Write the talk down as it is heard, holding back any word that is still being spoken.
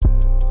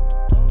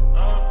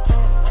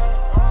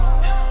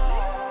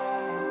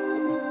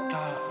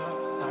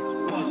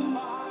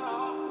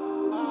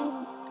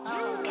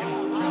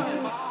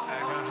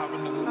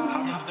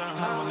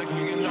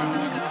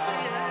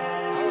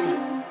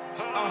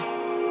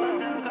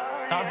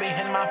Don't be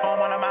hitting my phone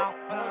while I'm out.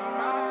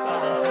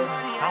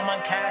 I'm on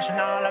cash in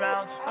all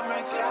amounts.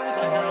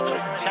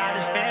 Shot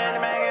to spin to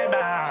make it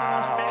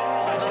bounce.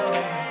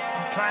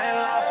 I'm playing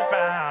lost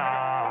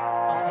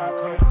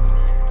around.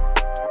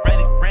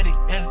 Ready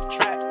in the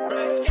track.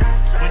 With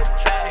the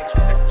bags,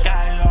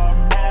 got it all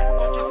mad.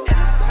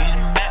 Need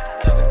a map,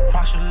 cause I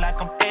crush it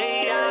like I'm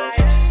AI.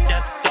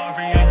 Stepped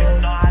over you, you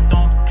know I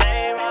don't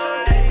play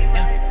right.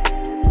 Yeah.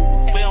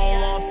 We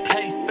don't wanna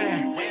play fair.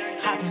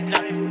 Hopping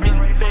up and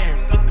really fair.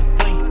 With the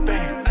weight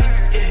fair.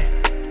 Yeah.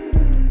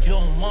 You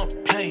don't wanna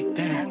play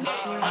there.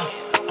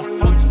 I'm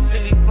from the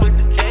city with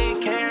the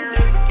daycare.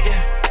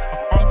 Yeah.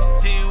 I'm from the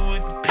city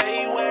with the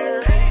payware.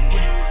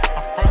 Yeah.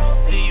 I'm from the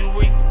city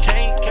where you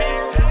can't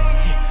care.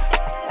 Yeah.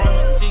 I'm from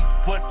the city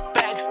where the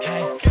bags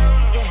came.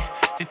 Yeah.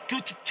 The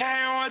Gucci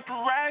came with the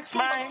racks,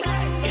 man.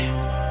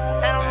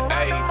 Yeah. And I'm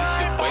Hey, this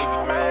shit wavy,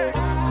 man.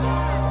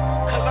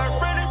 Cause I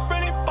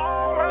really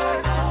ball, man.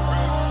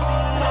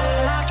 Once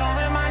in I join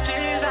with my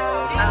G's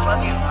out. I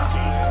love you.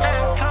 And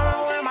I'm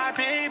coming with my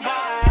people.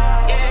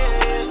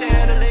 Yeah,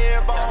 chandelier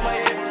on my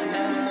head.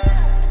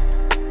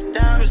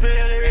 Diamonds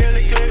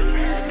really clear.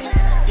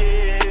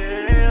 Yeah,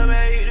 they'll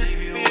make this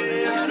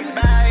feel out the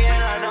bag.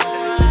 And I know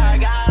I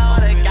got all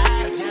the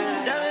guys.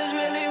 Diamonds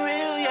really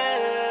real,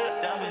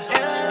 yeah.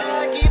 And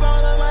I keep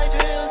all of my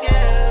drills,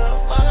 yeah.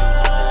 Fuck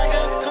around, I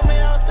got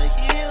coming out the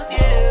hills,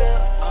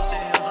 yeah.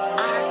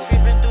 Eyes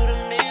creeping through the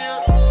meal.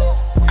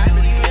 I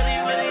see really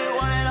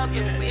wanted up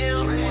your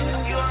bill.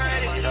 You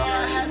already know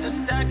I had to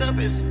stack up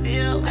and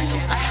steal. I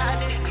had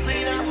to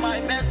clean up my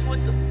mess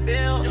with the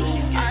bill.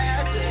 I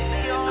had to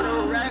see all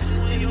the racks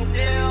is in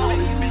still.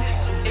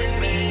 In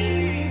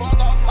me, fuck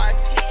off my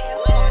team,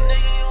 little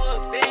nigga, you a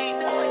bean.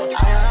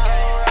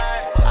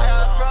 I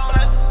got bro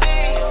like the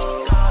scene.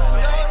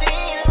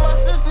 Codeine in my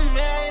system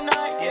every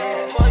night.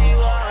 Fuck you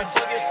all, I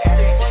fuck your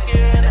sister, fuck you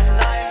in the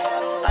night.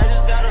 I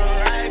just got a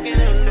rack in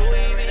a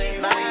Louis V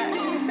bag.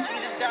 She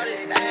just got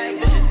it back,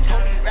 this shit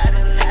told me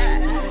rat-a-tat.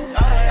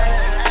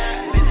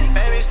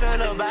 Baby,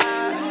 spin a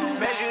bag,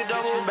 make you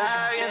double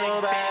bag in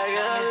the bag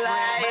of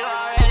life. You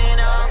already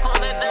know I'm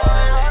pulling down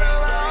all the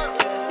love.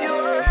 You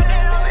already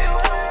know we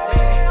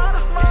on the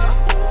smoke.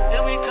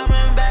 Then we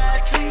coming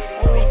back to you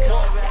full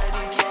smoke.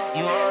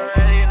 You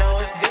already know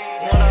it's this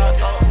when I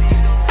go.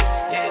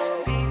 Yeah,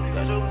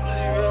 cause your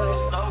pussy really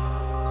so.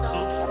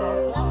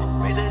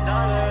 Read it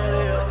down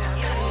earlier.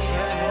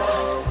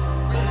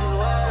 This is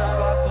what I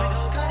got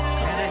push.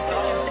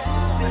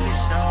 Let me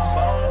show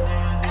bone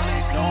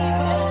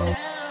in.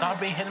 Don't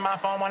be hitting my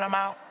phone while I'm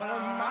out.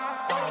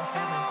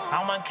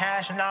 I'm on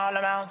cash in all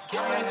amounts.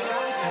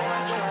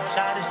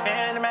 Shot to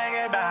spin to make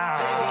it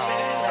bounce.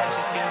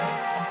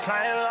 I'm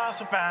playing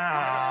lost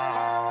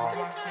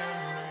around.